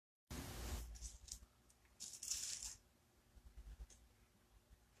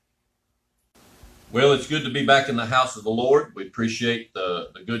Well, it's good to be back in the house of the Lord. We appreciate the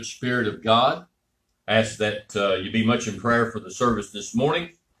good spirit of God. Ask that you be much in prayer for the service this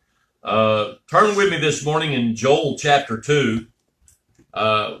morning. Turn with me this morning in Joel chapter 2.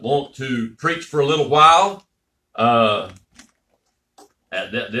 Want to preach for a little while.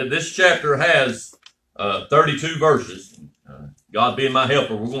 This chapter has 32 verses. God being my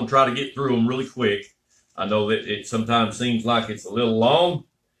helper, we're going to try to get through them really quick. I know that it sometimes seems like it's a little long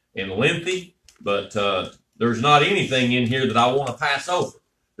and lengthy, but there's not anything in here that I want to pass over.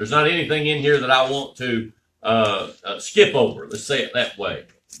 There's not anything in here that I want to skip over. Let's say it that way.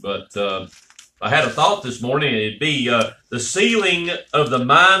 But I had a thought this morning. It'd be the sealing of the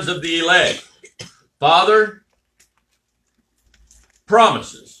minds of the elect. Father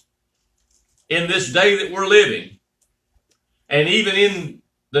promises in this day that we're living, and even in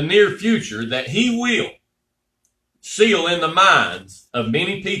the near future, that He will seal in the minds of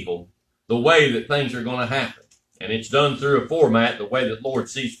many people the way that things are going to happen. And it's done through a format the way that the Lord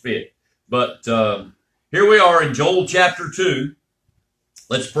sees fit. But here we are in Joel chapter 2.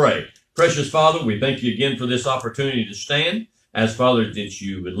 Let's pray. Precious Father, we thank you again for this opportunity to stand. As Father, that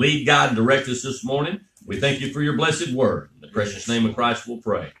you would lead, guide, and direct us this morning. We thank you for your blessed word. In the precious name of Christ we'll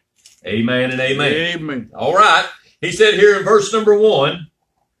pray. Amen and amen. Amen. All right. He said here in verse number 1,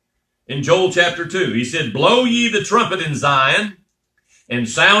 in Joel chapter 2, he said, "Blow ye the trumpet in Zion, and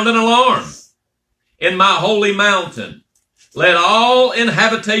sound an alarm in my holy mountain. Let all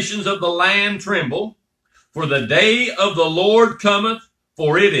inhabitations of the land tremble, for the day of the Lord cometh,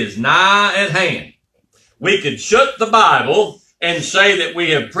 for it is nigh at hand." We could shut the Bible and say that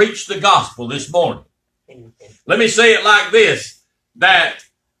we have preached the gospel this morning. Let me say it like this, that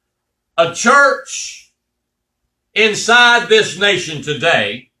a church inside this nation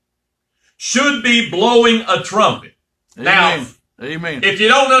today should be blowing a trumpet. Amen. Now, Amen. if you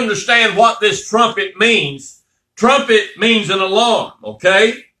don't understand what this trumpet means an alarm,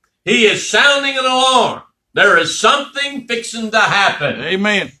 okay? He is sounding an alarm. There is something fixing to happen.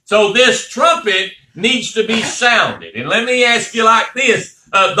 Amen. So this trumpet needs to be sounded. And let me ask you like this,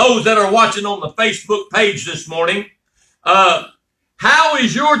 those that are watching on the Facebook page this morning, how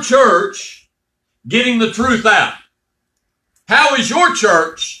is your church getting the truth out? How is your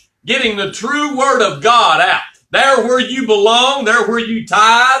church getting the true word of God out? There where you belong, there where you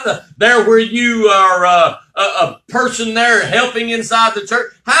tithe, there where you are a person there helping inside the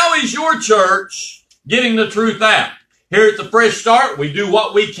church. How is your church getting the truth out? Here at the Fresh Start, we do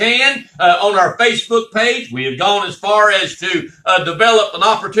what we can on our Facebook page. We have gone as far as to develop an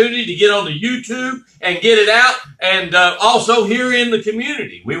opportunity to get onto YouTube and get it out. And also here in the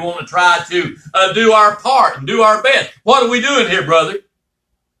community, we want to try to do our part and do our best. What are we doing here, brother?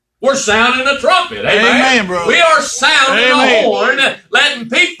 We're sounding a trumpet. Amen, Amen, brother. We are sounding a horn, letting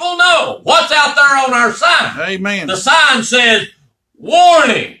people know what's out there on our sign. Amen. The sign says,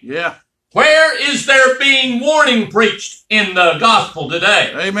 warning. Yeah. Where is there being warning preached in the gospel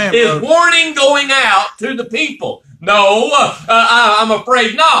today? Amen. Is brother. warning going out to the people? No, I'm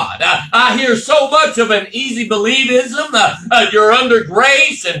afraid not. I hear so much of an easy believism. You're under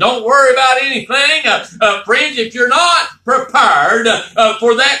grace and don't worry about anything. Friends, if you're not prepared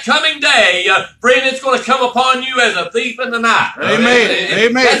for that coming day, friend, it's going to come upon you as a thief in the night. Amen.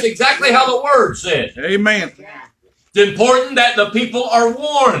 Amen. That's exactly how the word says. Amen. It's important that the people are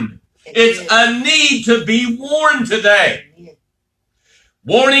warned. It's a need to be warned today.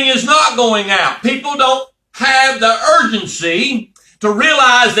 Warning is not going out. People don't have the urgency to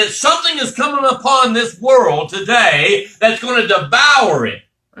realize that something is coming upon this world today that's going to devour it.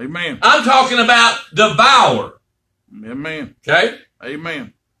 Amen. I'm talking about devour. Amen. Okay?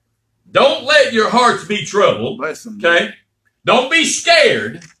 Amen. Don't let your hearts be troubled. Bless them. Okay? Don't be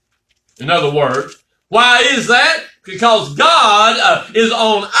scared. In other words, why is that? Because God is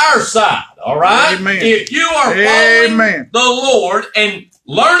on our side, all right? Amen. If you are following Amen. the Lord and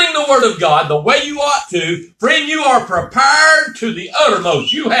learning the Word of God the way you ought to, friend, you are prepared to the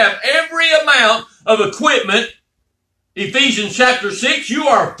uttermost. You have every amount of equipment. Ephesians chapter 6, you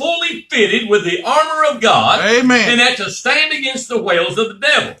are fully fitted with the armor of God. Amen. And that to stand against the wiles of the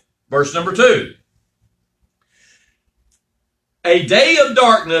devil. Verse number 2. A day of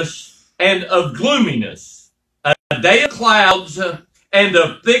darkness and of gloominess, a day of clouds and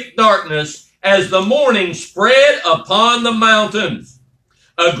of thick darkness, as the morning spread upon the mountains.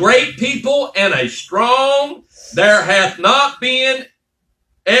 A great people and a strong, there hath not been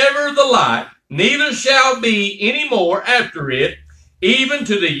ever the like, neither shall be any more after it, even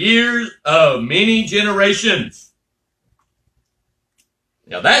to the years of many generations.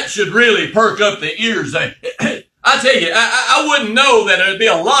 Now that should really perk up the ears. I I tell you, I wouldn't know that there'd be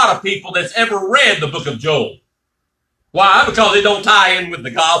a lot of people that's ever read the book of Joel. Why? Because it don't tie in with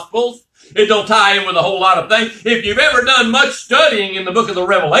the Gospels. It don't tie in with a whole lot of things. If you've ever done much studying in the book of the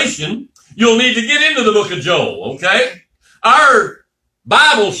Revelation, you'll need to get into the book of Joel, okay? Our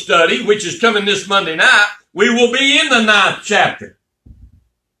Bible study, which is coming this Monday night, we will be in the 9th chapter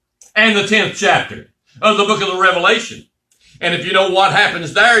and the 10th chapter of the book of the Revelation. And if you know what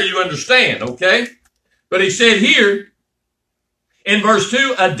happens there, you understand, okay? But he said here in verse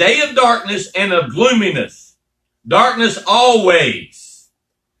 2, a day of darkness and of gloominess. Darkness always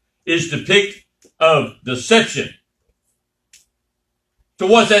is depict of deception. So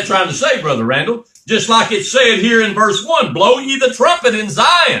what's that trying to say, Brother Randall? Just like it said here in verse 1, blow ye the trumpet in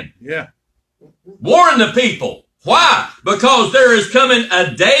Zion. Yeah. Warn the people. Why? Because there is coming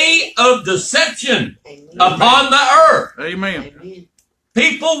a day of deception upon the earth. Amen.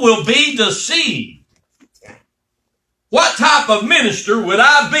 People will be deceived. What type of minister would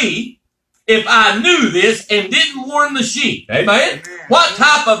I be if I knew this and didn't warn the sheep? Amen? What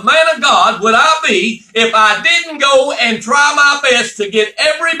type of man of God would I be if I didn't go and try my best to get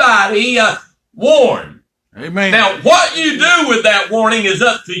everybody warned? Amen. Now, what you do with that warning is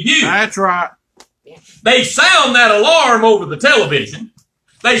up to you. That's right. They sound that alarm over the television.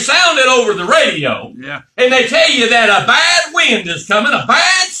 They sound it over the radio. Yeah. And they tell you that a bad wind is coming, a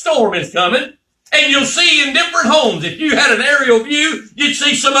bad storm is coming. And you'll see in different homes, if you had an aerial view, you'd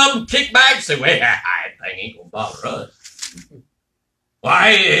see some of them kick back and say, well, that thing ain't going to bother us. Well, I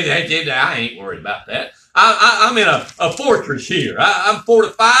ain't worried about that. I'm in a fortress here. I'm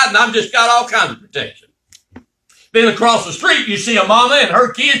fortified, and I've just got all kinds of protection. Then across the street, you see a mama and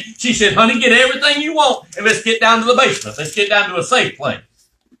her kid. She said, honey, get everything you want, and let's get down to the basement. Let's get down to a safe place.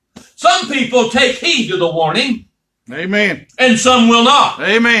 Some people take heed to the warning. Amen. And some will not.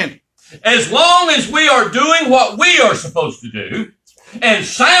 Amen. As long as we are doing what we are supposed to do and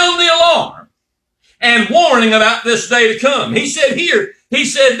sound the alarm and warning about this day to come. He said here, he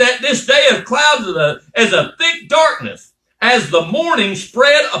said that this day of clouds as a thick darkness, as the morning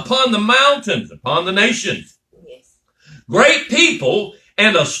spread upon the mountains, upon the nations. Yes. Great people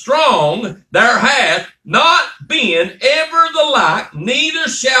and a strong there hath not been ever the like, neither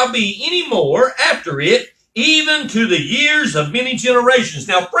shall be any more after it, even to the years of many generations.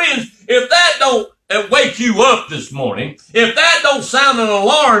 Now, friends, if that don't wake you up this morning, if that don't sound an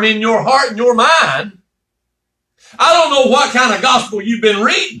alarm in your heart and your mind, I don't know what kind of gospel you've been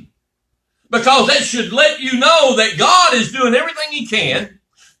reading. Because that should let you know that God is doing everything he can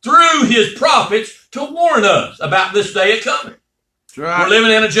through his prophets to warn us about this day of coming. That's right. We're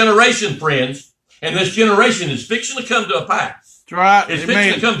living in a generation, friends, and this generation is fixing to come to a pass. That's right. It's Amen.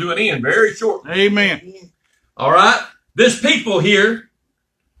 fixing to come to an end very shortly. Amen. All right? This people here,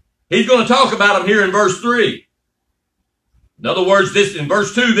 he's going to talk about them here in verse 3. In other words, this in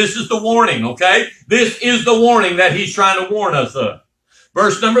verse 2, this is the warning, okay? This is the warning that he's trying to warn us of.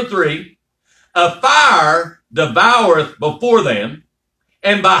 Verse number 3, a fire devoureth before them,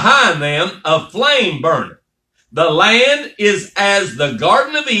 and behind them a flame burneth. The land is as the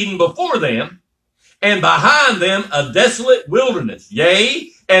Garden of Eden before them, and behind them a desolate wilderness.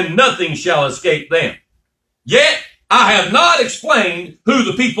 Yea, and nothing shall escape them. Yet, I have not explained who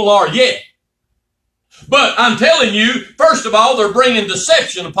the people are yet. But I'm telling you, first of all, they're bringing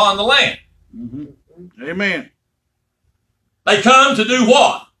deception upon the land. Mm-hmm. Amen. They come to do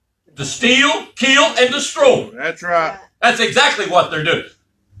what? To steal, kill, and destroy. That's right. That's exactly what they're doing.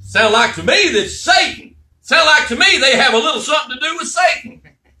 Sound like to me that's Satan. Sound like to me they have a little something to do with Satan.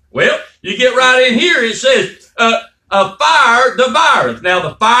 Well, you get right in here, it says, a fire devoureth. Now,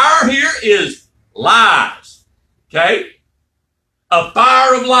 the fire here is lies. Okay? A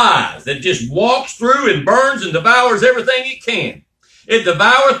fire of lies that just walks through and burns and devours everything it can. It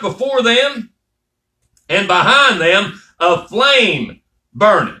devoureth before them, and behind them a flame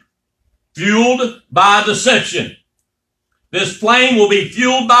burneth, fueled by deception. This flame will be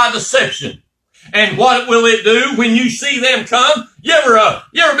fueled by deception. And what will it do when you see them come? You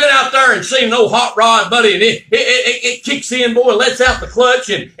ever been out there and seen an old hot rod, buddy, and it kicks in, boy, lets out the clutch,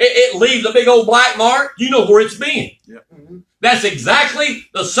 and it leaves a big old black mark? You know where it's been. Yep. That's exactly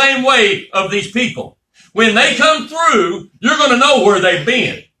the same way of these people. When they come through, you're going to know where they've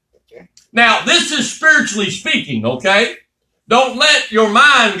been. Now, this is spiritually speaking, okay? Don't let your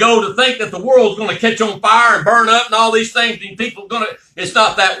mind go to think that the world's going to catch on fire and burn up and all these things, and people are going to, it's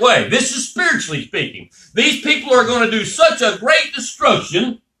not that way. This is spiritually speaking. These people are going to do such a great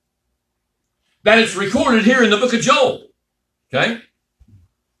destruction that it's recorded here in the book of Joel. Okay?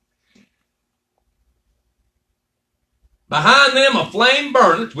 Behind them a flame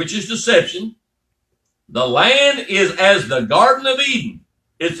burneth, which is deception. The land is as the Garden of Eden.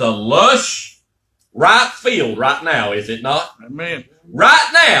 It's a lush, ripe field right now, is it not? Amen. Right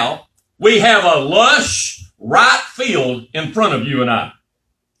now, we have a lush, ripe field in front of you and I.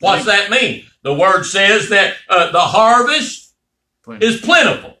 What's that mean? The word says that the harvest is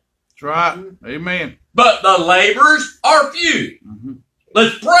plentiful. That's right. Amen. But the laborers are few. Mm-hmm.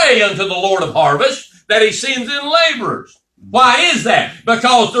 Let's pray unto the Lord of harvest that he sends in laborers. Why is that?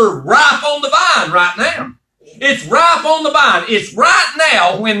 Because they're ripe on the vine right now. It's ripe on the vine. It's right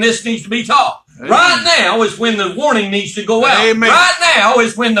now when this needs to be taught. Amen. Right now is when the warning needs to go out. Amen. Right now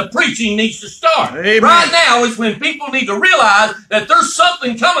is when the preaching needs to start. Amen. Right now is when people need to realize that there's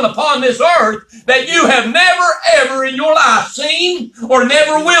something coming upon this earth that you have never, ever in your life seen or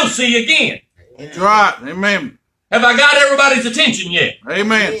never will see again. That's right. Amen. Have I got everybody's attention yet?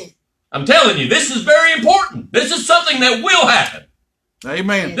 Amen. I'm telling you, this is very important. This is something that will happen.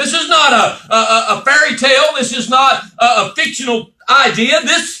 Amen. This is not a fairy tale. This is not a fictional idea.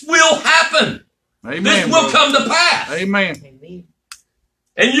 This will happen. Amen. This will come to pass. Amen.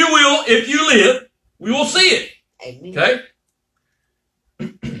 And you will, if you live, we will see it. Amen. Okay?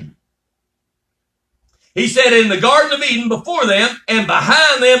 He said, in the Garden of Eden before them, and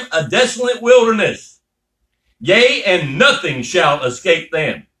behind them a desolate wilderness. Yea, and nothing shall escape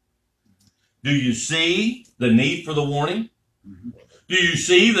them. Do you see the need for the warning? Do you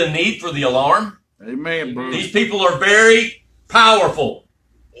see the need for the alarm? Amen, brother. These people are very powerful.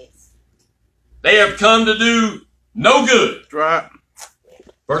 Yes. They have come to do no good. That's right.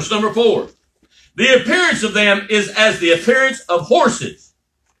 Verse number 4. The appearance of them is as the appearance of horses,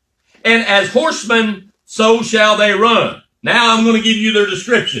 and as horsemen, so shall they run. Now I'm going to give you their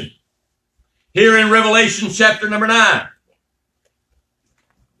description. Here in Revelation chapter number 9.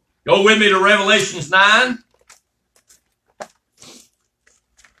 Go with me to Revelations 9.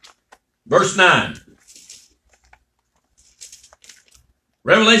 Verse 9.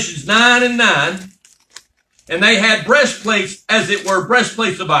 Revelations 9 and 9. And they had breastplates, as it were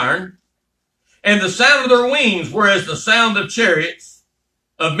breastplates of iron, and the sound of their wings were as the sound of chariots,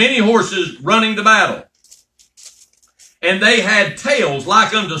 of many horses running to battle. And they had tails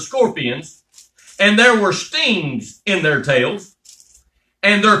like unto scorpions, and there were stings in their tails,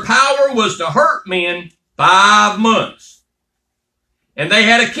 and their power was to hurt men 5 months. And they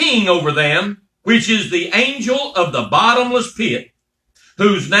had a king over them, which is the angel of the bottomless pit,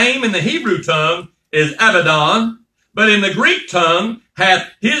 whose name in the Hebrew tongue is Abaddon, but in the Greek tongue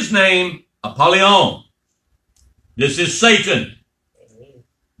hath his name Apollyon. This is Satan.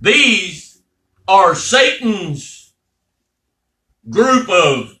 These are Satan's group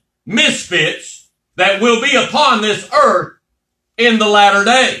of misfits that will be upon this earth in the latter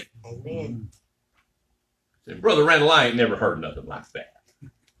day. Amen. Brother Randall, I ain't never heard nothing like that.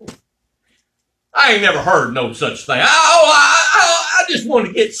 I ain't never heard no such thing. I just want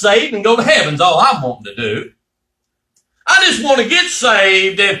to get saved and go to heaven's all I'm wanting to do. I just want to get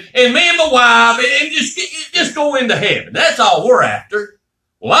saved and me and my wife and just go into heaven. That's all we're after.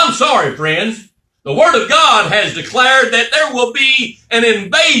 Well, I'm sorry, friends. The Word of God has declared that there will be an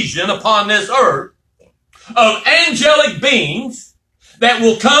invasion upon this earth of angelic beings that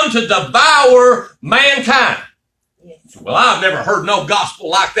will come to devour mankind. Yes. Well, I've never heard no gospel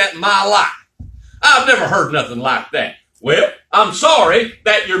like that in my life. I've never heard nothing like that. Well, I'm sorry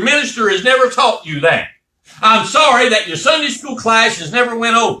that your minister has never taught you that. I'm sorry that your Sunday school class has never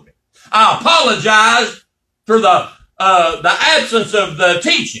went over it. I apologize for the absence of the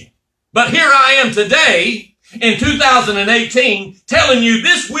teaching. But here I am today in 2018 telling you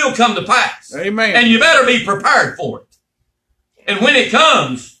this will come to pass. Amen. And you better be prepared for it. And when it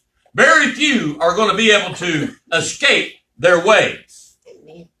comes, very few are going to be able to escape their ways.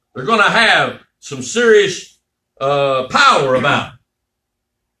 Amen. They're going to have some serious power about it.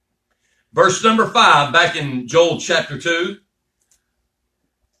 Verse number 5, back in Joel chapter 2.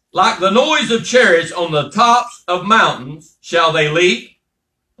 Like the noise of chariots on the tops of mountains shall they leap.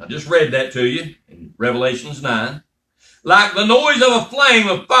 I just read that to you in Revelations 9. Like the noise of a flame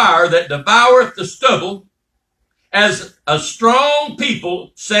of fire that devoureth the stubble, as a strong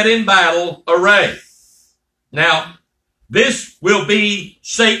people set in battle array. Now, this will be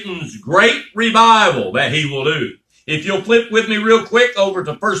Satan's great revival that he will do. If you'll flip with me real quick over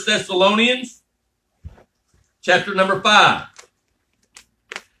to 1 Thessalonians, chapter number 5.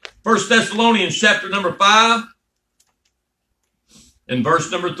 1 Thessalonians, chapter number 5, and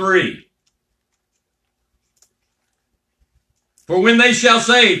verse number 3. For when they shall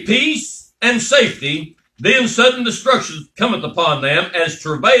say peace and safety, then sudden destruction cometh upon them as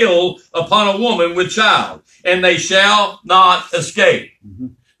travail upon a woman with child, and they shall not escape.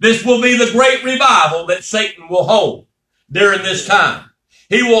 This will be the great revival that Satan will hold during this time.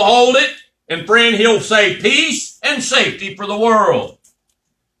 He will hold it, and friend, he'll say peace and safety for the world.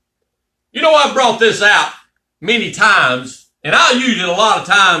 You know, I've brought this out many times, and I'll use it a lot of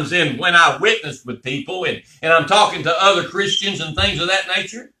times when I witness with people and I'm talking to other Christians and things of that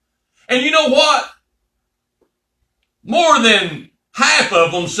nature. And you know what? More than half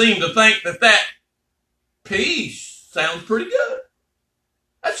of them seem to think that peace sounds pretty good.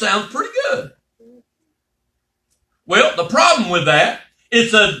 That sounds pretty good. Well, the problem with that,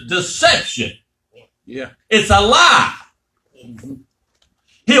 it's a deception. Yeah. It's a lie.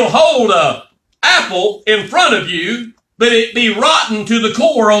 He'll hold a apple in front of you, but it be rotten to the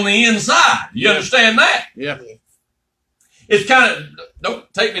core on the inside. You understand that? Yeah. It's kind of,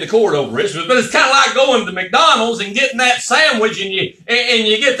 don't take me to court over it, but it's kind of like going to McDonald's and getting that sandwich and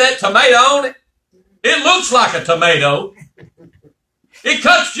you get that tomato on it. It looks like a tomato. It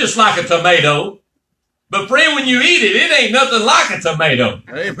cuts just like a tomato. But friend, when you eat it, it ain't nothing like a tomato.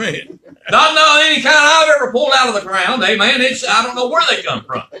 Amen. Not any kind I've ever pulled out of the ground. Amen. I don't know where they come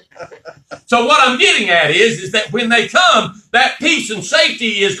from. So what I'm getting at is that when they come, that peace and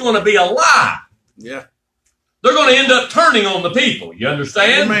safety is going to be a lie. Yeah. They're going to end up turning on the people. You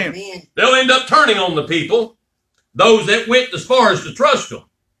understand? Amen. Amen. They'll end up turning on the people, those that went as far as to trust them.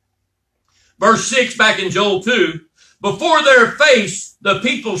 Verse 6 back in Joel 2, before their face the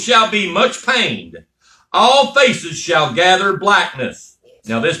people shall be much pained. All faces shall gather blackness.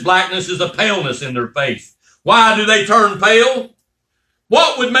 Now this blackness is a paleness in their face. Why do they turn pale?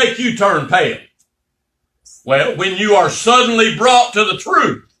 What would make you turn pale? Well, when you are suddenly brought to the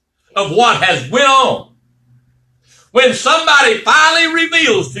truth of what has went on. When somebody finally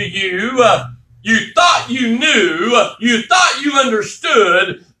reveals to you, you thought you knew, you thought you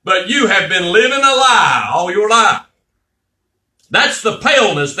understood, but you have been living a lie all your life. That's the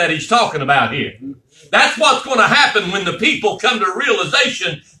paleness that he's talking about here. That's what's going to happen when the people come to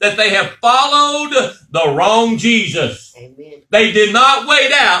realization that they have followed the wrong Jesus. Amen. They did not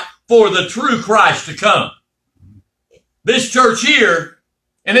wait out for the true Christ to come. This church here,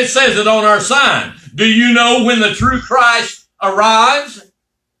 and it says it on our sign, do you know when the true Christ arrives?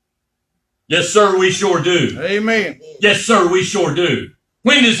 Yes, sir, we sure do. Amen. Yes, sir, we sure do.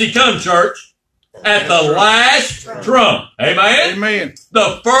 When does he come, church? At the last trump. Amen? Amen.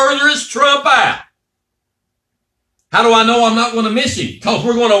 The furthest trump out. How do I know I'm not going to miss him? Because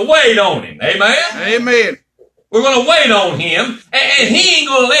we're going to wait on him. Amen? Amen. We're going to wait on him, and he ain't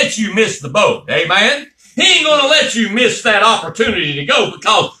going to let you miss the boat. Amen? He ain't going to let you miss that opportunity to go,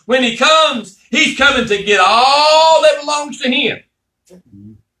 because when he comes, he's coming to get all that belongs to him.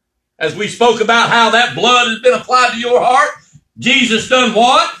 As we spoke about how that blood has been applied to your heart, Jesus done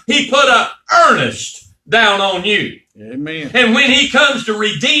what? He put an earnest down on you. Amen. And when he comes to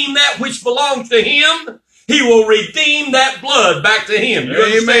redeem that which belongs to him, he will redeem that blood back to him. You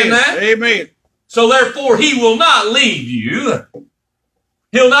understand that? Amen. So therefore, he will not leave you.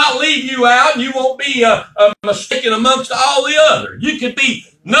 He'll not leave you out, and you won't be mistaken amongst all the others. You could be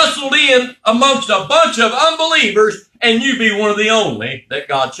nestled in amongst a bunch of unbelievers, and you be one of the only that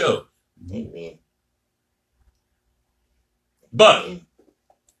God chose. Amen. But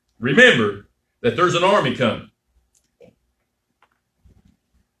remember that there's an army coming.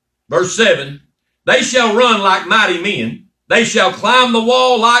 Verse 7, they shall run like mighty men. They shall climb the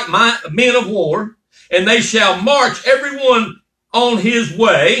wall like men of war, and they shall march everyone on his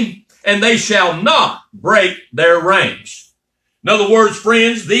way, and they shall not break their ranks. In other words,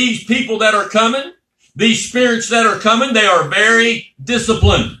 friends, these people that are coming, these spirits that are coming, they are very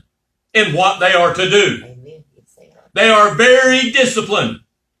disciplined in what they are to do. Amen. They are very disciplined,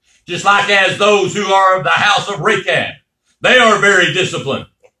 just like as those who are of the house of Rechab. They are very disciplined.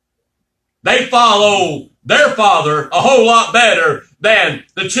 They follow their father a whole lot better than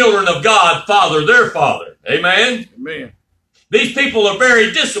the children of God follow their father. Amen? Amen. These people are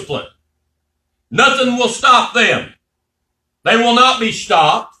very disciplined. Nothing will stop them. They will not be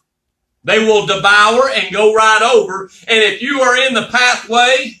stopped. They will devour and go right over. And if you are in the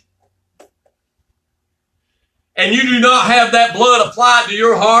pathway and you do not have that blood applied to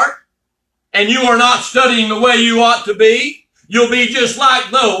your heart, and you are not studying the way you ought to be, you'll be just like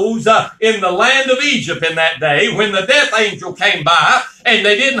those in the land of Egypt in that day when the death angel came by and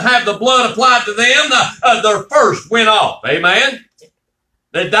they didn't have the blood applied to them. Their first went off. Amen?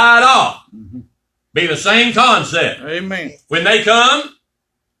 They died off. Be the same concept. Amen. When they come,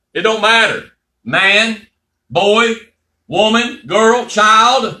 it don't matter. Man, boy, woman, girl,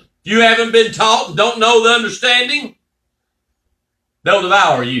 child, if you haven't been taught and don't know the understanding, they'll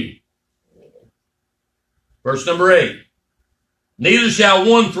devour you. Verse number 8. Neither shall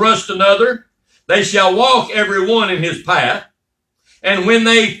one thrust another. They shall walk every one in his path. And when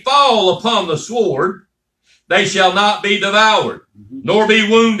they fall upon the sword, they shall not be devoured, nor be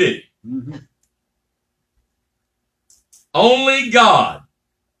wounded. Only God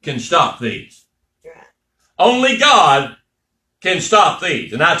can stop these. Only God can stop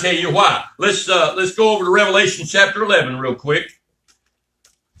these. And I'll tell you why. Let's go over to Revelation chapter 11 real quick.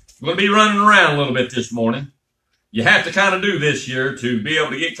 We're going to be running around a little bit this morning. You have to kind of do this here to be able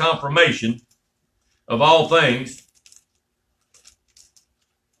to get confirmation of all things.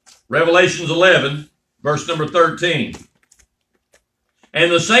 Revelations 11, verse number 13.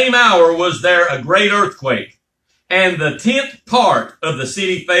 And the same hour was there a great earthquake, and the 10th part of the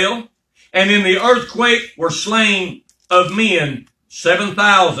city fell, and in the earthquake were slain of men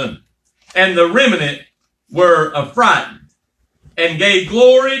 7,000, and the remnant were affrighted, and gave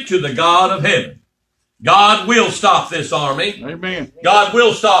glory to the God of heaven. God will stop this army. Amen. God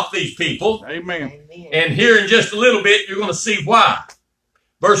will stop these people. Amen. And here in just a little bit, you're going to see why.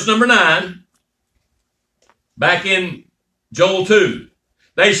 Verse number 9, back in Joel 2.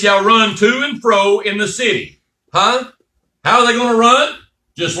 They shall run to and fro in the city. Huh? How are they going to run?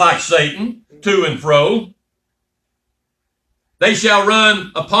 Just like Satan, to and fro. They shall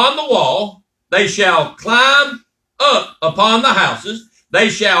run upon the wall. They shall climb up upon the houses. They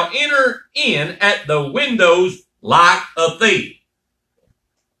shall enter in at the windows like a thief.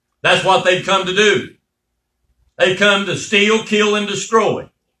 That's what they've come to do. They've come to steal, kill, and destroy.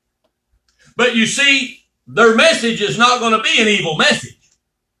 But you see, their message is not going to be an evil message.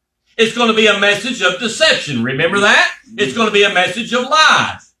 It's going to be a message of deception. Remember that? It's going to be a message of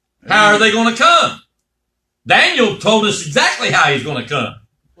lies. How are they going to come? Daniel told us exactly how he's going to come.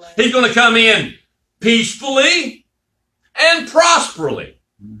 He's going to come in peacefully and prosperly.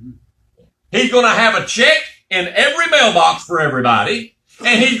 He's going to have a check in every mailbox for everybody,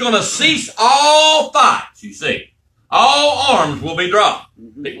 and he's going to cease all fights, you see. All arms will be dropped.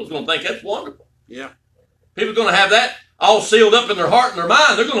 People's going to think that's wonderful. Yeah. People are going to have that all sealed up in their heart and their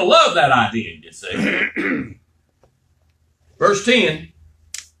mind. They're going to love that idea, you see. Verse 10,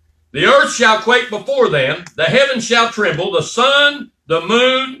 the earth shall quake before them, the heavens shall tremble, the sun and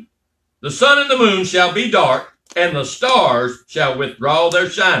the moon shall be dark, and the stars shall withdraw their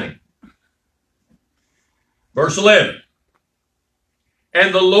shining. Verse 11,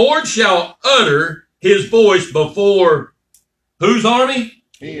 and the Lord shall utter his voice before whose army?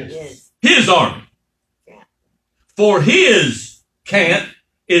 His army. For his camp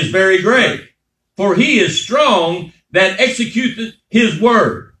is very great. For he is strong that executeth his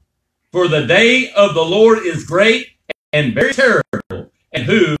word. For the day of the Lord is great and very terrible, and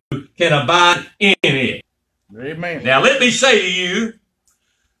who can abide in it? Amen. Now let me say to you,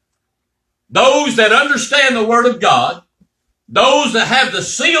 those that understand the word of God, those that have the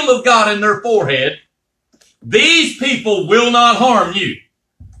seal of God in their forehead, these people will not harm you.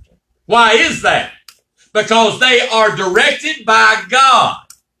 Why is that? Because they are directed by God.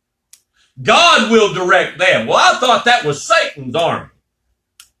 God will direct them. Well, I thought that was Satan's army.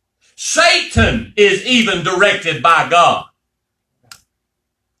 Satan is even directed by God.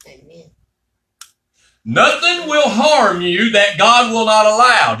 Amen. Nothing will harm you that God will not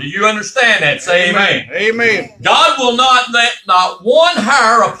allow. Do you understand that? Say amen. Amen. God will not let not one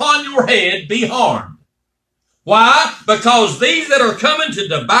hair upon your head be harmed. Why? Because these that are coming to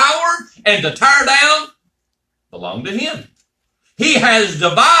devour and to tear down belong to him. He has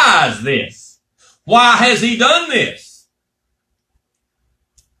devised this. Why has he done this?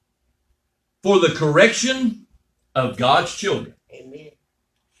 For the correction of God's children. Amen.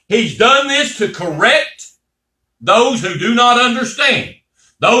 He's done this to correct those who do not understand.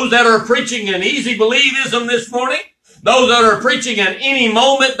 Those that are preaching an easy believism this morning. Those that are preaching an any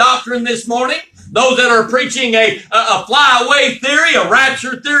moment doctrine this morning. Those that are preaching a fly-away theory, a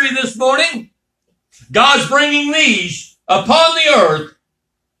rapture theory this morning. God's bringing these upon the earth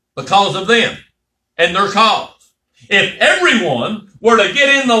because of them and their cause. If everyone were to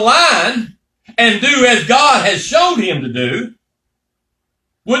get in the line and do as God has showed him to do,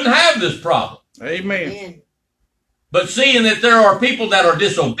 wouldn't have this problem. Amen. Amen. But seeing that there are people that are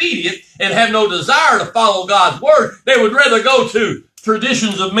disobedient and have no desire to follow God's word, they would rather go to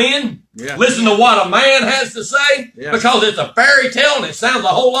traditions of men, listen to what a man has to say, because it's a fairy tale and it sounds a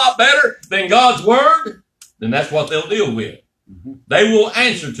whole lot better than God's word, then that's what they'll deal with. They will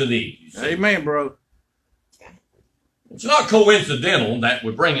answer to these. Amen, bro. It's not coincidental that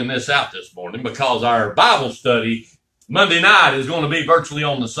we're bringing this out this morning, because our Bible study Monday night is going to be virtually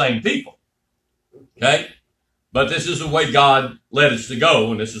on the same people. Okay? But this is the way God led us to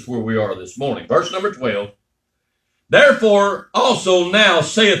go, and this is where we are this morning. Verse number 12. Therefore also now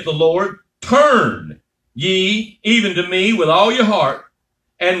saith the Lord, turn ye even to me with all your heart,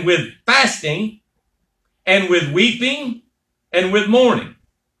 and with fasting, and with weeping, and with mourning.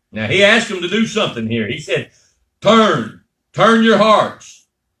 Now he asked them to do something here. He said, turn your hearts.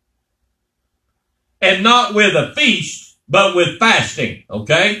 And not with a feast, but with fasting,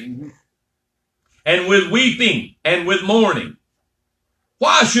 okay? Mm-hmm. And with weeping, and with mourning.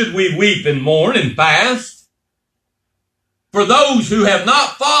 Why should we weep and mourn and fast? For those who have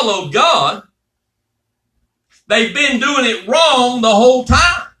not followed God, they've been doing it wrong the whole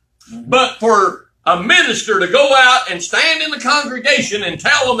time. Mm-hmm. But for a minister to go out and stand in the congregation and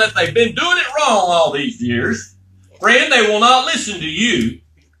tell them that they've been doing it wrong all these years, friend, they will not listen to you.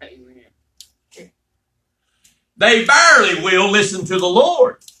 They barely will listen to the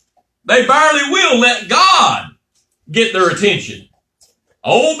Lord. They barely will let God get their attention.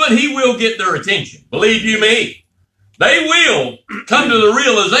 Oh, but he will get their attention. Believe you me. They will come to the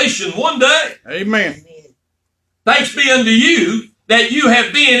realization one day. Amen. Thanks be unto you that you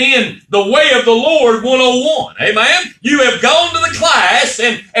have been in the way of the Lord 101. Amen. You have gone to the class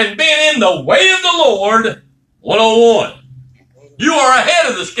and been in the way of the Lord 101. You are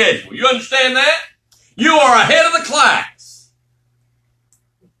ahead of the schedule. You understand that? You are ahead of the class.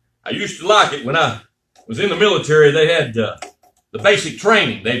 I used to like it when I was in the military. They had the basic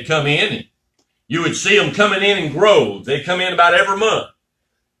training. They'd come in and you would see them coming in groves. They'd come in about every month.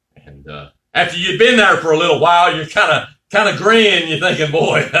 And after you'd been there for a little while, you're kind of grin. You're thinking,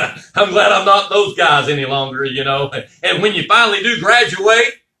 boy, I'm glad I'm not those guys any longer, you know. And when you finally do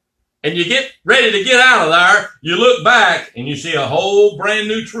graduate and you get ready to get out of there, you look back and you see a whole brand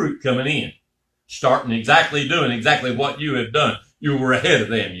new troop coming in, doing exactly what you have done. You were ahead of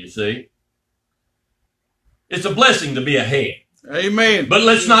them, you see. It's a blessing to be ahead. Amen. But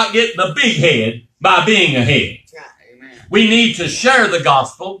let's not get the big head by being ahead. Amen. We need to share the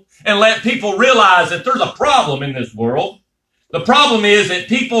gospel and let people realize that there's a problem in this world. The problem is that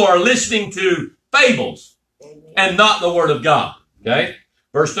people are listening to fables and not the word of God. Okay?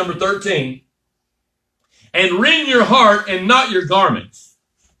 Verse number 13. And rend your heart and not your garments,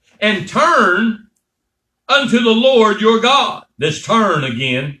 and turn unto the Lord your God. This turn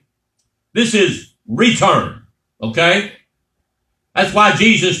again, this is return. Okay? That's why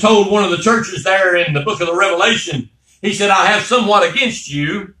Jesus told one of the churches there in the book of the Revelation, he said, I have somewhat against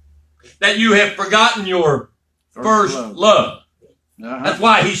you, that you have forgotten your first love. That's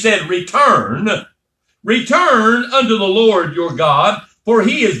why he said, return unto the Lord your God, for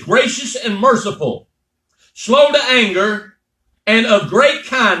he is gracious and merciful, slow to anger, and of great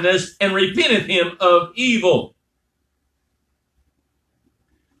kindness, and repenteth him of evil.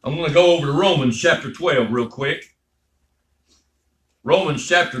 I'm going to go over to Romans chapter 12 real quick. Romans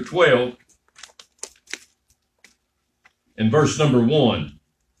chapter 12 and verse number 1.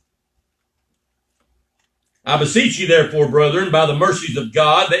 I beseech you therefore, brethren, by the mercies of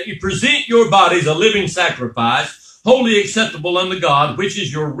God, that you present your bodies a living sacrifice, wholly acceptable unto God, which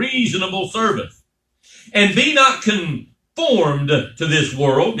is your reasonable service. And be not conformed to this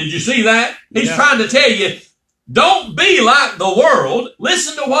world. Did you see that? He's trying to tell you, don't be like the world.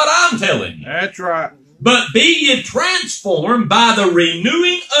 Listen to what I'm telling you. That's right. But be ye transformed by the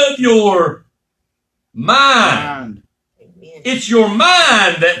renewing of your mind. It's your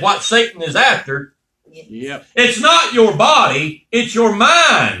mind that what Satan is after. Yep. It's not your body, it's your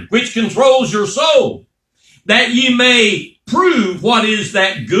mind which controls your soul, that ye may prove what is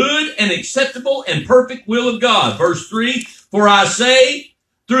that good and acceptable and perfect will of God. Verse 3, for I say,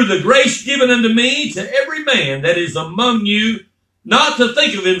 through the grace given unto me, to every man that is among you, not to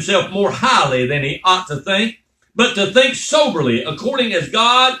think of himself more highly than he ought to think, but to think soberly, according as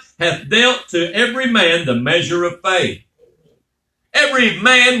God hath dealt to every man the measure of faith. Every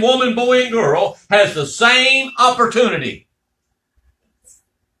man, woman, boy, and girl has the same opportunity.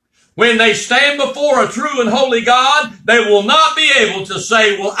 When they stand before a true and holy God, they will not be able to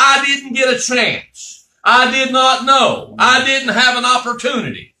say, well, I didn't get a chance. I did not know. I didn't have an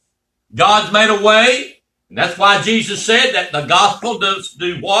opportunity. God's made a way. And that's why Jesus said that the gospel does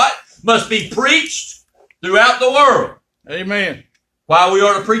do what? Must be preached throughout the world. Amen. Why we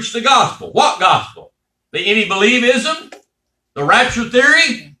are to preach the gospel. What gospel? The any believism? The rapture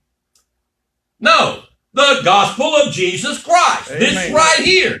theory? No. The gospel of Jesus Christ. Amen. This right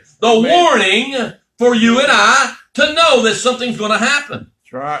here. The warning for you and I to know that something's going to happen.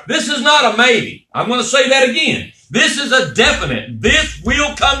 That's right. This is not a maybe. I'm going to say that again. This is a definite. This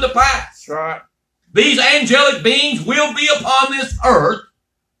will come to pass. That's right. These angelic beings will be upon this earth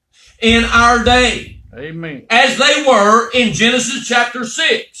in our day. Amen. As they were in Genesis chapter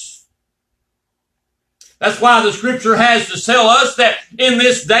 6. That's why the scripture has to tell us that in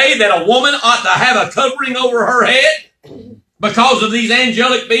this day that a woman ought to have a covering over her head because of these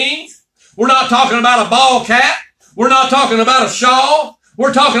angelic beings. We're not talking about a ball cap. We're not talking about a shawl.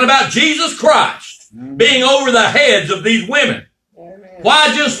 We're talking about Jesus Christ being over the heads of these women.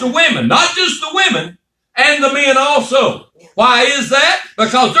 Why just the women? Not just the women, and the men also. Why is that?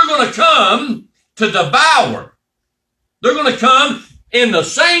 Because they're going to come to devour. They're going to come in the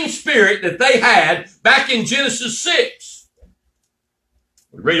same spirit that they had back in Genesis 6.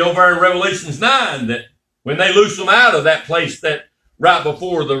 We read over in Revelations 9 that when they loose them out of that place that right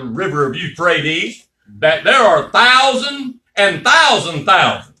before the river of Euphrates, that there are thousands and thousands.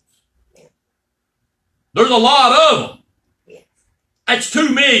 There's a lot of them. That's 2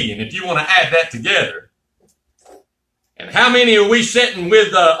 million if you want to add that together. And how many are we sitting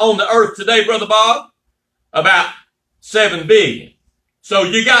with on the earth today, Brother Bob? About 7 billion. So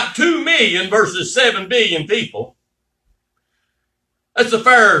you got 2 million versus 7 billion people. That's a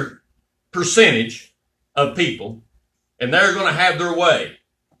fair percentage of people. And they're going to have their way.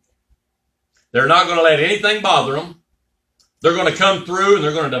 They're not going to let anything bother them. They're going to come through and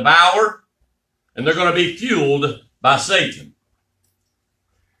they're going to devour. And they're going to be fueled by Satan.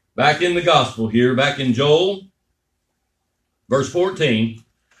 Back in the gospel here, back in Joel, verse 14.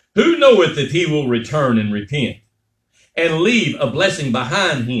 Who knoweth if he will return and repent, and leave a blessing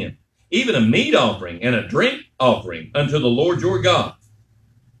behind him, even a meat offering and a drink offering unto the Lord your God?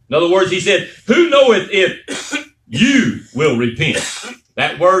 In other words, he said, who knoweth if you will repent?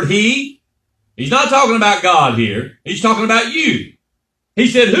 That word he, he's not talking about God here. He's talking about you. He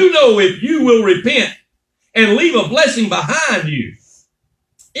said, who know if you will repent and leave a blessing behind you,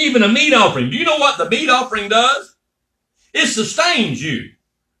 even a meat offering? Do you know what the meat offering does? It sustains you.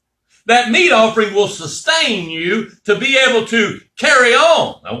 That meat offering will sustain you to be able to carry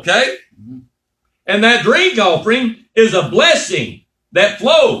on, okay? And that drink offering is a blessing that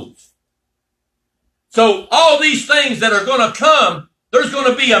flows. So all these things that are going to come, there's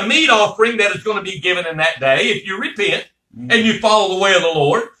going to be a meat offering that is going to be given in that day if you repent and you follow the way of the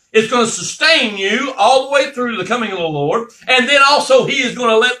Lord. It's going to sustain you all the way through the coming of the Lord. And then also he is going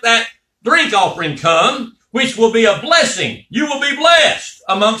to let that drink offering come, which will be a blessing. You will be blessed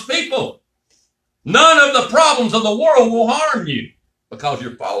amongst people. None of the problems of the world will harm you because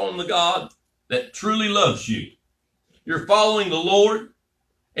you're following the God that truly loves you. You're following the Lord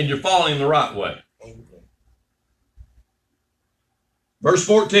and you're following the right way. Verse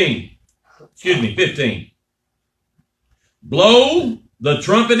 15. Blow the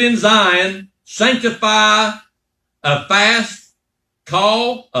trumpet in Zion, sanctify a fast,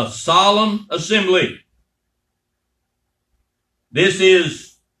 call a solemn assembly. This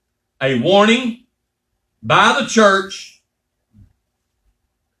is a warning by the church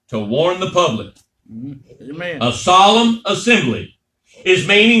to warn the public. Amen. A solemn assembly is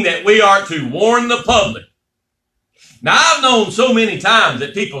meaning that we are to warn the public. Now, I've known so many times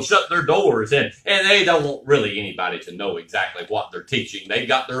that people shut their doors and they don't want really anybody to know exactly what they're teaching. They've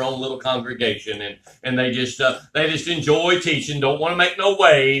got their own little congregation and they just enjoy teaching, don't want to make no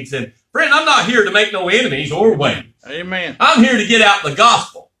waves. And friend, I'm not here to make no enemies or waves. Amen. I'm here to get out the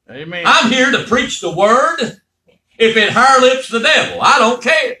gospel. Amen. I'm here to preach the word. If it harlots the devil, I don't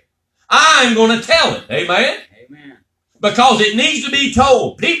care. I'm going to tell it. Amen. Amen. Because it needs to be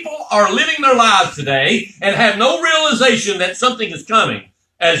told. People are living their lives today and have no realization that something is coming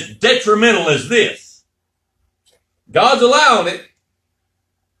as detrimental as this. God's allowing it.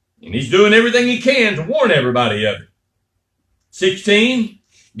 And he's doing everything he can to warn everybody of it. 16,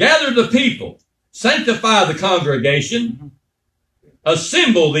 gather the people, sanctify the congregation,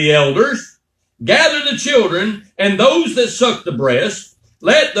 assemble the elders, gather the children and those that suck the breast.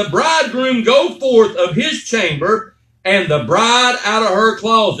 Let the bridegroom go forth of his chamber and the bride out of her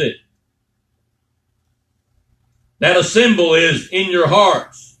closet. That assemble is in your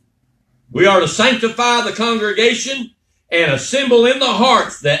hearts. We are to sanctify the congregation and assemble in the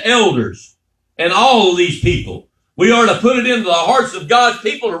hearts the elders and all of these people. We are to put it into the hearts of God's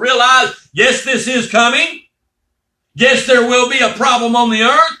people to realize, yes, this is coming. Yes, there will be a problem on the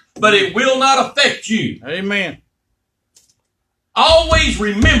earth, but it will not affect you. Amen. Always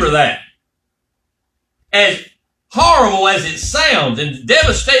remember that. As horrible as it sounds and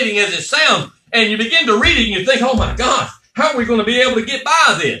devastating as it sounds, and you begin to read it and you think, oh my gosh, how are we going to be able to get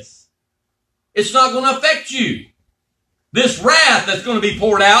by this? It's not going to affect you. This wrath that's going to be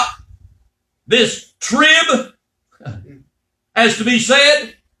poured out, this trib, as to be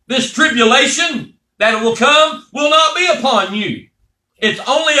said, this tribulation that will come will not be upon you. It's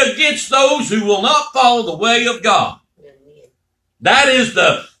only against those who will not follow the way of God. That is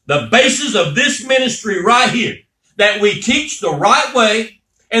the the basis of this ministry right here, that we teach the right way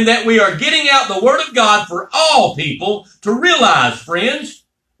and that we are getting out the Word of God for all people to realize, friends,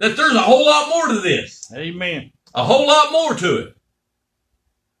 that there's a whole lot more to this. Amen. A whole lot more to it.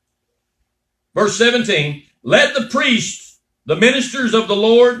 Verse 17, let the priests, the ministers of the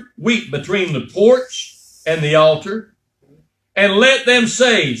Lord, weep between the porch and the altar, and let them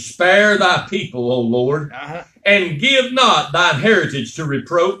say, spare thy people, O Lord, and give not thine heritage to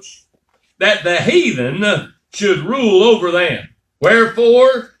reproach, that the heathen should rule over them.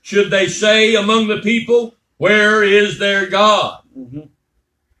 Wherefore should they say among the people, where is their God?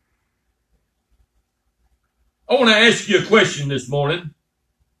 I want to ask you a question this morning.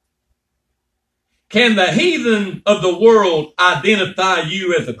 Can the heathen of the world identify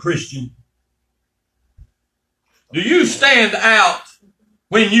you as a Christian? Do you stand out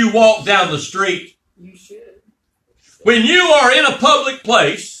when you walk down the street? You should. When you are in a public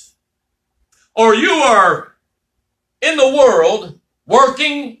place, or you are in the world,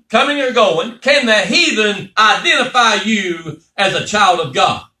 working, coming or going, can the heathen identify you as a child of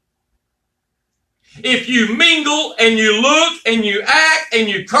God? If you mingle and you look and you act and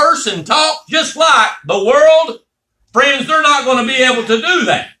you curse and talk just like the world, friends, they're not going to be able to do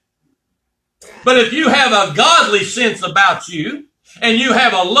that. But if you have a godly sense about you and you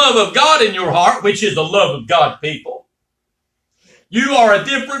have a love of God in your heart, which is the love of God's people, you are a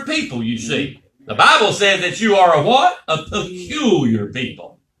different people, you see. The Bible says that you are a what? A peculiar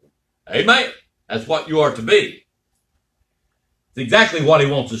people. Amen. That's what you are to be. It's exactly what he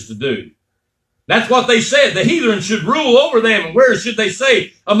wants us to do. That's what they said. The heathen should rule over them. And where should they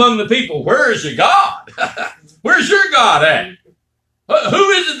say among the people, where is your God? Where's your God at? Who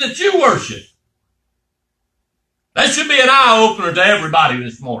is it that you worship? That should be an eye-opener to everybody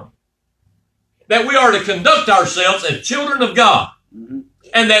this morning. That we are to conduct ourselves as children of God.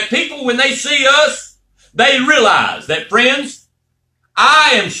 And that people, when they see us, they realize that, friends,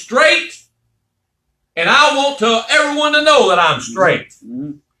 I am straight, and I want everyone to know that I'm straight.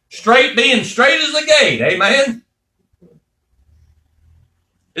 Straight being straight as a gate. Amen?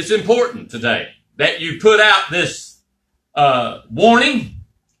 It's important today that you put out this warning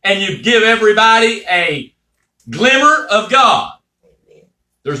and you give everybody a glimmer of God.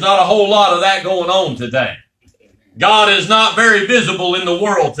 There's not a whole lot of that going on today. God is not very visible in the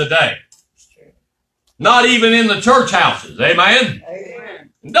world today. Not even in the church houses. Amen?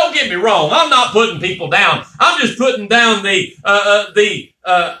 Don't get me wrong. I'm not putting people down. I'm just putting down the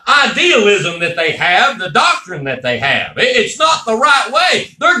idealism that they have, the doctrine that they have. It's not the right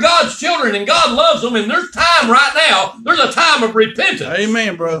way. They're God's children and God loves them, and there's time right now. There's a time of repentance.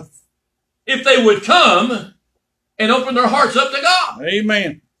 Amen, bro. If they would come and open their hearts up to God.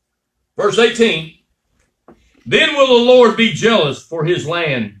 Amen. Verse 18. Then will the Lord be jealous for his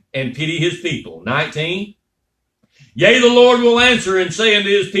land and pity his people. 19. Yea, the Lord will answer and say unto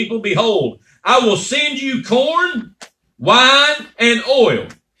his people, behold, I will send you corn, wine, and oil,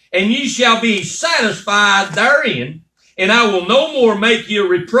 and ye shall be satisfied therein, and I will no more make you a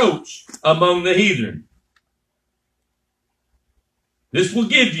reproach among the heathen. This will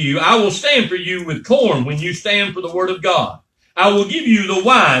give you, I will stand for you with corn when you stand for the word of God. I will give you the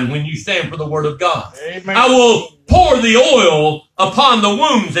wine when you stand for the word of God. Amen. I will pour the oil upon the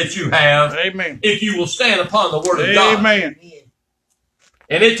wounds that you have. Amen. If you will stand upon the word of God. Amen.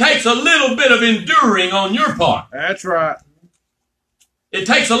 And it takes a little bit of enduring on your part. That's right. It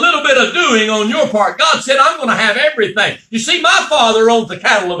takes a little bit of doing on your part. God said, I'm going to have everything. You see, my Father owns the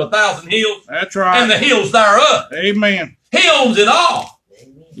cattle of 1,000 hills. That's right. And the hills thereof. Amen. He owns it all.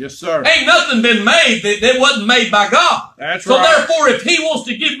 Yes, sir. Ain't nothing been made that wasn't made by God. That's so right. Therefore, if he wants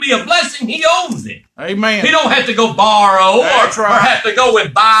to give me a blessing, he owns it. Amen. He don't have to go borrow or right. have to go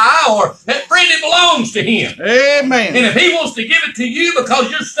and buy friend, it belongs to him. Amen. And if he wants to give it to you because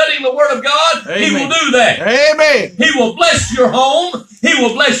you're studying the word of God, Amen. he will do that. Amen. He will bless your home. He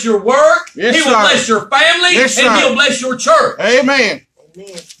will bless your work. Yes, he will bless your family. Yes, and he'll bless your church. Amen.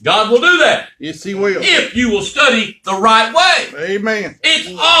 God will do that. Yes, he will. If you will study the right way. Amen.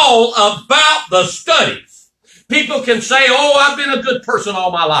 It's all about the studies. People can say, oh, I've been a good person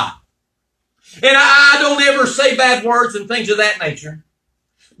all my life. And I don't ever say bad words and things of that nature.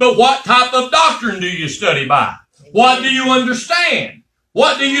 But what type of doctrine do you study by? What do you understand?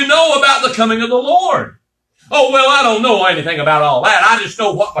 What do you know about the coming of the Lord? Oh, well, I don't know anything about all that. I just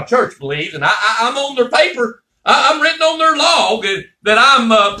know what my church believes, and I'm on their paper. I'm written on their log that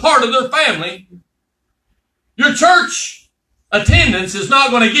I'm part of their family. Your church attendance is not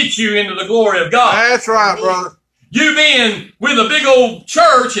going to get you into the glory of God. That's right, brother. You being with a big old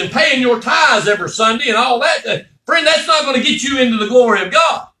church and paying your tithes every Sunday and all that, friend, that's not going to get you into the glory of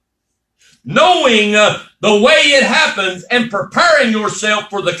God. knowing the way it happens and preparing yourself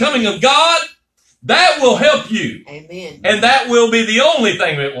for the coming of God, that will help you. Amen. And that will be the only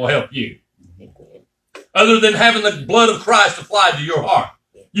thing that will help you. Amen. Other than having the blood of Christ applied to your heart.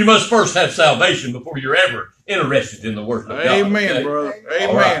 You must first have salvation before you're ever interested in the work of God. Amen, Okay? brother. All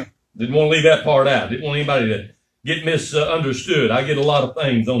Amen. right. Didn't want to leave that part out. Didn't want anybody to get misunderstood. I get a lot of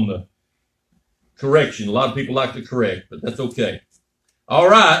things on the correction. A lot of people like to correct, but that's okay. All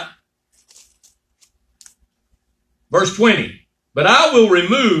right. Verse 20. But I will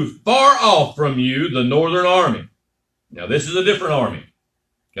remove far off from you the northern army. Now this is a different army.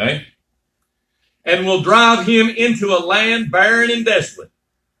 Okay. And will drive him into a land barren and desolate,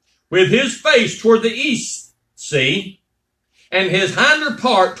 with his face toward the east sea, and his hinder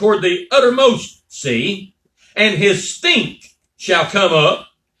part toward the uttermost sea, and his stink shall come up,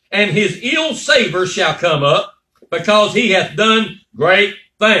 and his ill savor shall come up, because he hath done great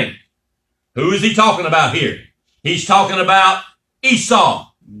things. Who is he talking about here? He's talking about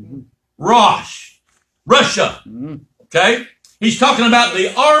Esau, Rosh, Russia. Okay? He's talking about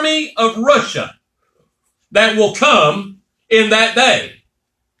the army of Russia that will come in that day.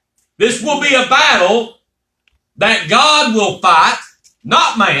 This will be a battle that God will fight,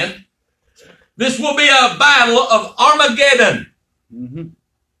 not man. This will be a battle of Armageddon.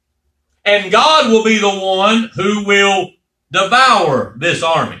 And God will be the one who will devour this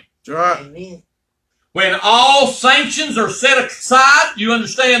army. That's right. Amen. When all sanctions are set aside, you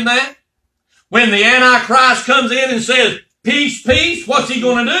understand that? When the Antichrist comes in and says, peace, peace, what's he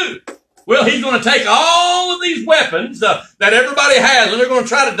going to do? Well, he's going to take all of these weapons that everybody has, and they're going to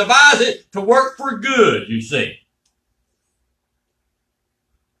try to devise it to work for good, you see.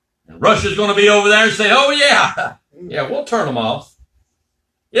 And Russia's going to be over there and say, oh, yeah, we'll turn them off.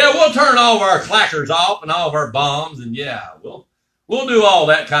 Yeah, we'll turn all of our clackers off and all of our bombs, and yeah, we'll do all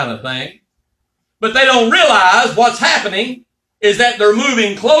that kind of thing. But they don't realize what's happening is that they're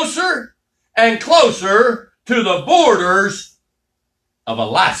moving closer and closer to the borders of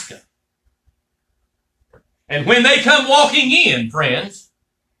Alaska. And when they come walking in, friends,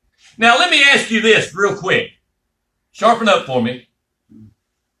 now let me ask you this real quick. Sharpen up for me.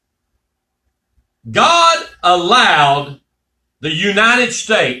 God allowed the United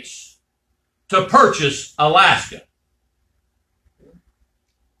States to purchase Alaska.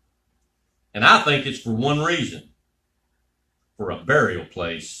 And I think it's for one reason. For a burial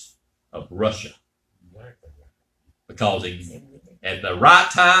place of Russia. Because at the right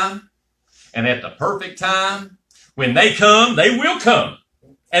time and at the perfect time, when they come, they will come.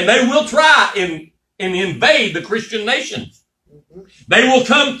 And they will try and invade the Christian nations. They will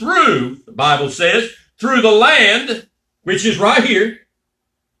come through, the Bible says, through the land, which is right here,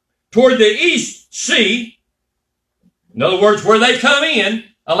 toward the east sea. In other words, where they come in,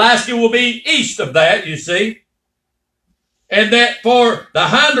 Alaska will be east of that, you see. And that for the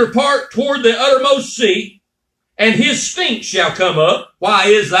hinder part toward the uttermost sea, and his stink shall come up. Why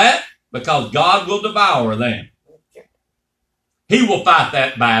is that? Because God will devour them. He will fight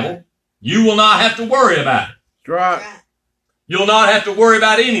that battle. You will not have to worry about it. That's right. You'll not have to worry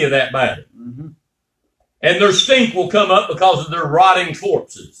about any of that battle. And their stink will come up because of their rotting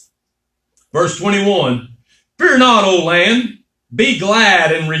corpses. Verse 21, fear not, O land. Be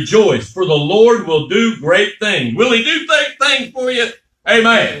glad and rejoice, for the Lord will do great things. Will he do things for you?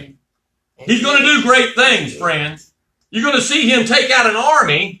 Amen. He's going to do great things, friends. You're going to see him take out an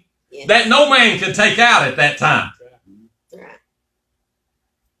army that no man could take out at that time.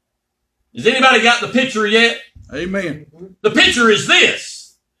 Has anybody got the picture yet? Amen. The picture is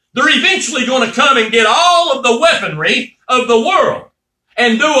this. They're eventually going to come and get all of the weaponry of the world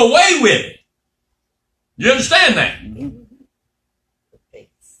and do away with it. You understand that?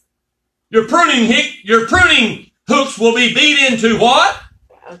 Your pruning hooks will be beat into what?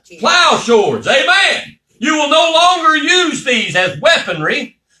 Plow swords. Amen. You will no longer use these as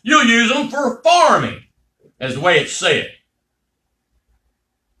weaponry. You'll use them for farming, as the way it's said.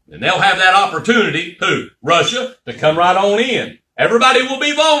 And they'll have that opportunity, who? Russia, to come right on in. Everybody will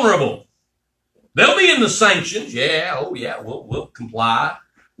be vulnerable. They'll be in the sanctions. Yeah, oh yeah, we'll comply.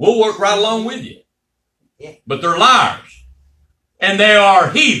 We'll work right along with you. But they're liars. And they are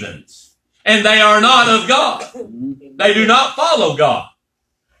heathens. And they are not of God. They do not follow God.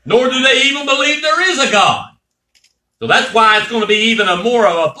 Nor do they even believe there is a God. So that's why it's going to be even more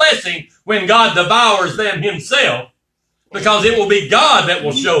of a blessing when God devours them himself. Because it will be God that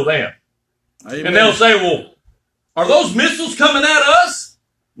will show them. Amen. And they'll say, well, are those missiles coming at us?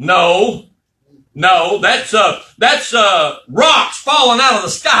 No. No, that's rocks falling out of the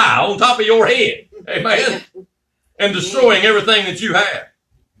sky on top of your head. Amen. And destroying everything that you have.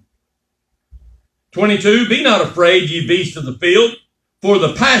 22, be not afraid, ye beasts of the field, for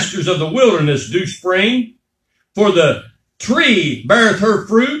the pastures of the wilderness do spring, for the tree beareth her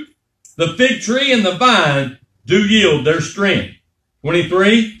fruit, the fig tree and the vine do yield their strength.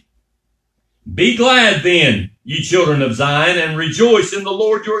 23, be glad then, ye children of Zion, and rejoice in the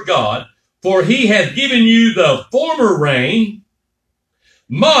Lord your God, for he hath given you the former rain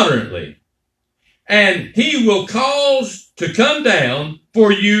moderately, and he will cause to come down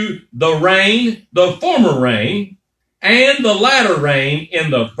for you the rain, the former rain, and the latter rain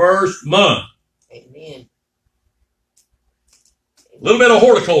in the first month. Amen. A little bit of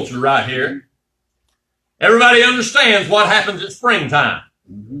horticulture right here. Everybody understands what happens at springtime.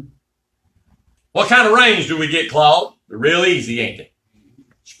 Mm-hmm. What kind of rains do we get, Claude? They're real easy, ain't they?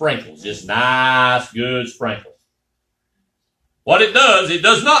 Sprinkles, just nice, good sprinkles. What it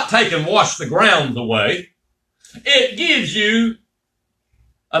does not take and wash the grounds away. It gives you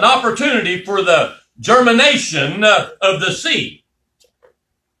an opportunity for the germination of the seed.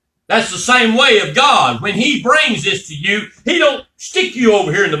 That's the same way of God. When he brings this to you, he don't stick you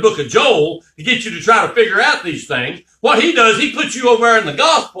over here in the book of Joel to get you to try to figure out these things. What he does, he puts you over there in the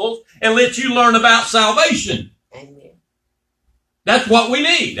Gospels and lets you learn about salvation. Amen. That's what we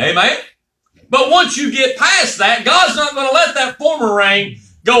need. Amen? But once you get past that, God's not going to let that former rain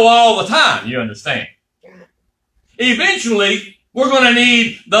go all the time. You understand? Eventually, we're going to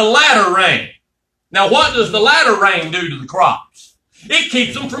need the latter rain. Now, what does the latter rain do to the crops? It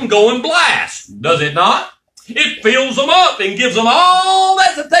keeps them from going blast, does it not? It fills them up and gives them all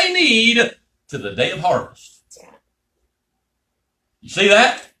that they need to the day of harvest. You see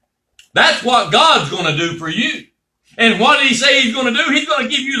that? That's what God's going to do for you. And what did he say he's going to do? He's going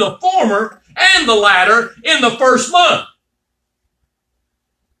to give you the former and the latter in the first month.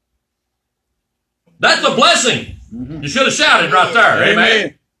 That's a blessing. Mm-hmm. You should have shouted right there.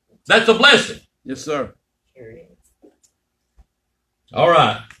 Amen. That's a blessing. Yes, sir. Sure is. All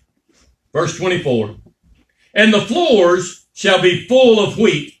right. Verse 24. And the floors shall be full of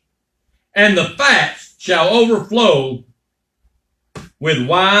wheat, and the fats shall overflow with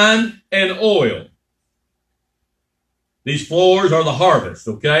wine and oil. These floors are the harvest,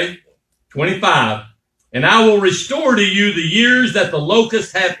 okay? 25. And I will restore to you the years that the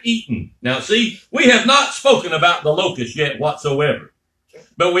locusts have eaten. Now, see, we have not spoken about the locusts yet whatsoever.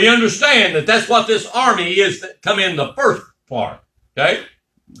 But we understand that that's what this army is that come in the first part, okay?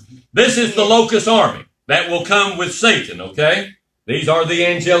 This is the locust army that will come with Satan, okay? These are the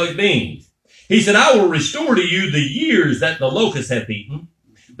angelic beings. He said, I will restore to you the years that the locusts have eaten,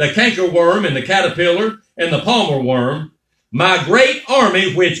 the cankerworm and the caterpillar and the palmer worm, my great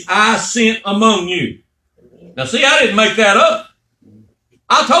army which I sent among you. Now see, I didn't make that up.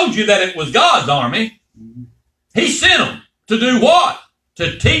 I told you that it was God's army. He sent them to do what?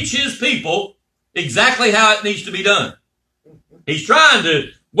 To teach his people exactly how it needs to be done. He's trying to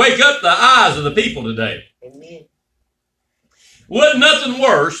wake up the eyes of the people today. Amen. Wasn't nothing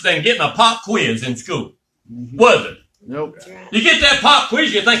worse than getting a pop quiz in school, was it? Nope. You get that pop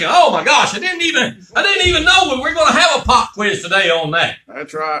quiz, you're thinking, oh my gosh, I didn't even know we were going to have a pop quiz today on that.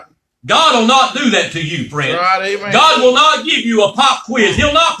 That's right. God will not do that to you, friend. That's right, amen. God will not give you a pop quiz.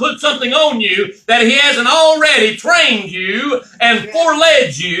 He'll not put something on you that he hasn't already trained you and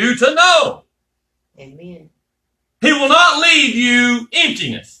foreled you to know. Amen. He will not leave you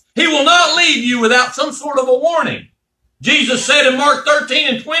emptiness. He will not leave you without some sort of a warning. Jesus said in Mark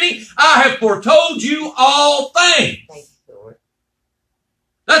 13 and 20, I have foretold you all things. Thank you, Lord.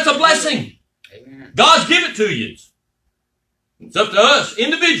 That's a blessing. Amen. God's given it to you. It's up to us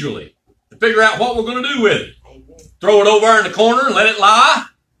individually to figure out what we're going to do with it. Amen. Throw it over in the corner and let it lie,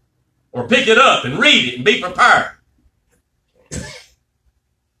 or pick it up and read it and be prepared.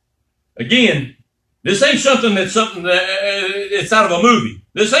 Again, this ain't something that's it's out of a movie.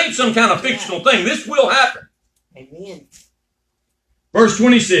 This ain't some kind of fictional thing. This will happen. Amen. Verse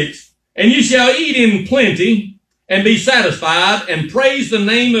 26, and you shall eat in plenty and be satisfied and praise the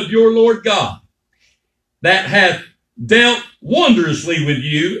name of your Lord God that hath dealt wondrously with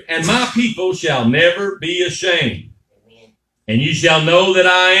you, and my people shall never be ashamed. Amen. And you shall know that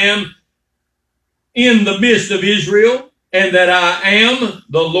I am in the midst of Israel, and that I am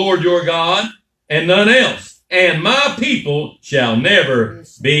the Lord your God, and none else. And my people shall never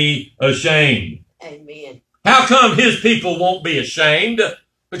be ashamed. Amen. How come his people won't be ashamed?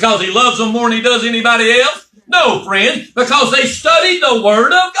 Because he loves them more than he does anybody else? No, friends, because they studied the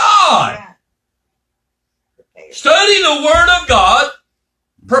Word of God. Study the Word of God.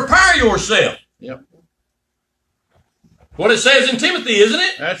 Prepare yourself. Yep. What it says in Timothy, isn't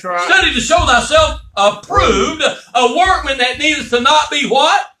it? That's right. Study to show thyself approved, a workman that needeth to not be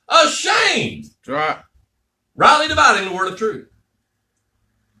what? ashamed. That's right. Rightly dividing the word of truth.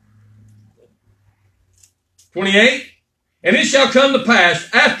 28. And it shall come to pass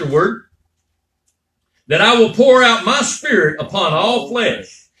afterward that I will pour out my spirit upon all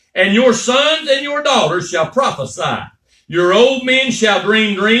flesh, and your sons and your daughters shall prophesy. Your old men shall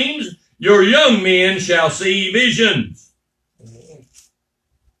dream dreams, your young men shall see visions. Amen.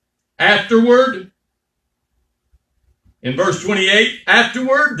 Afterward, in verse 28,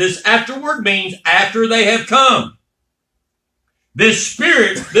 afterward, this afterward means after they have come. This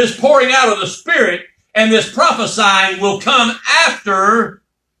spirit, this pouring out of the spirit, and this prophesying will come after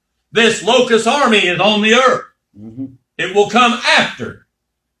this locust army is on the earth. Mm-hmm. It will come after.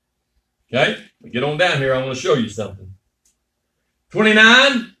 Okay? We get on down here. I want to show you something.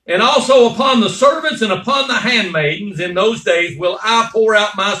 29, and also upon the servants and upon the handmaidens in those days will I pour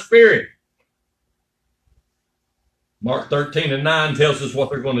out my spirit. Mark 13 and 9 tells us what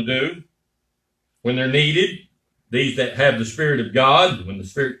they're going to do when they're needed. These that have the Spirit of God, when the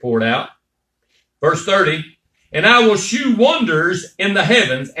Spirit poured out. Verse 30, and I will shew wonders in the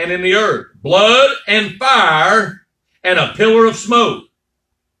heavens and in the earth, blood and fire and a pillar of smoke.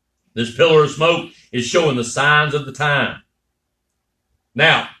 This pillar of smoke is showing the signs of the time.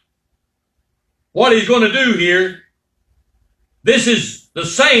 Now, what he's going to do here, this is the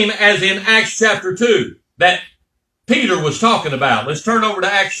same as in Acts chapter 2 that Peter was talking about. Let's turn over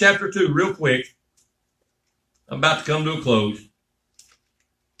to Acts chapter 2 real quick. I'm about to come to a close.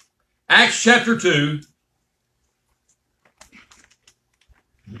 Acts chapter 2.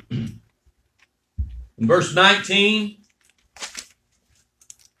 Verse 19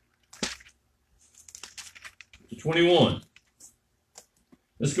 to 21.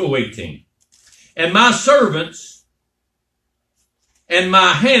 Let's go 18. And my servants and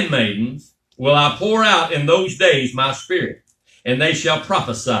my handmaidens will I pour out in those days my spirit, and they shall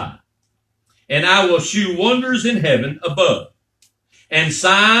prophesy. And I will shew wonders in heaven above, and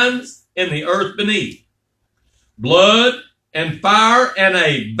signs in the earth beneath, blood and fire and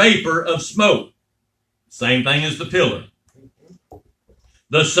a vapor of smoke. Same thing as the pillar.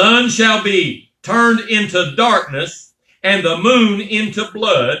 The sun shall be turned into darkness, and the moon into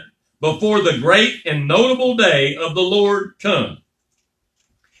blood, before the great and notable day of the Lord come.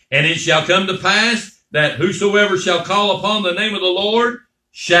 And it shall come to pass that whosoever shall call upon the name of the Lord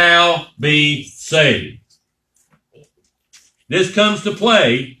shall be saved. This comes to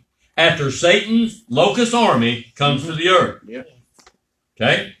play after Satan's locust army comes to the earth. Yeah.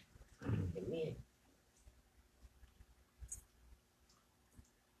 Okay? Amen.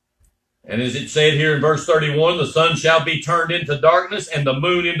 And as it said here in verse 31, the sun shall be turned into darkness and the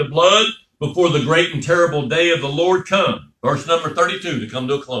moon into blood before the great and terrible day of the Lord come. Verse number 32 to come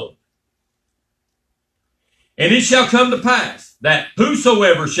to a close. And it shall come to pass that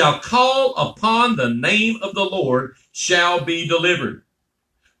whosoever shall call upon the name of the Lord shall be delivered.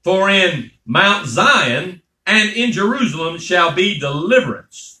 For in Mount Zion and in Jerusalem shall be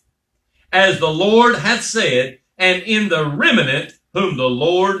deliverance, as the Lord hath said, and in the remnant whom the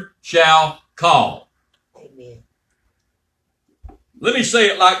Lord shall call. Amen. Let me say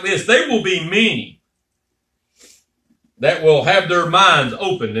it like this. There will be many that will have their minds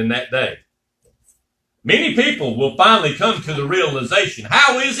opened in that day. Many people will finally come to the realization.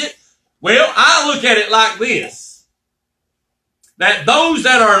 How is it? Well, I look at it like this. That those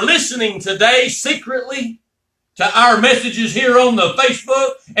that are listening today secretly to our messages here on the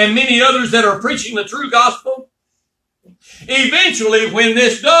Facebook and many others that are preaching the true gospel, eventually when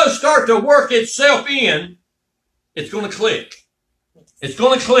this does start to work itself in, it's going to click. It's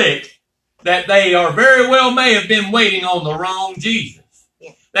going to click that they are very well may have been waiting on the wrong Jesus.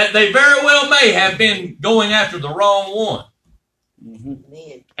 That they very well may have been going after the wrong one.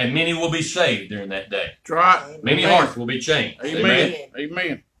 Amen. And many will be saved during that day. That's right. Many Amen. hearts will be changed. Amen.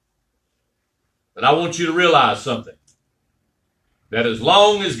 Amen. But I want you to realize something. That as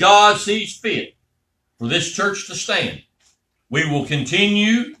long as God sees fit for this church to stand, we will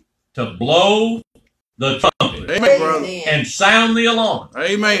continue to blow the trumpet Amen, brother. and sound the alarm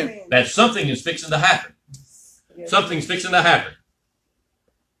Amen. that something is fixing to happen. Something's fixing to happen.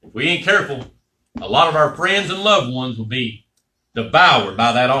 If we ain't careful, a lot of our friends and loved ones will be devoured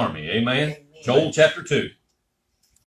by that army. Amen. Amen. Joel chapter 2.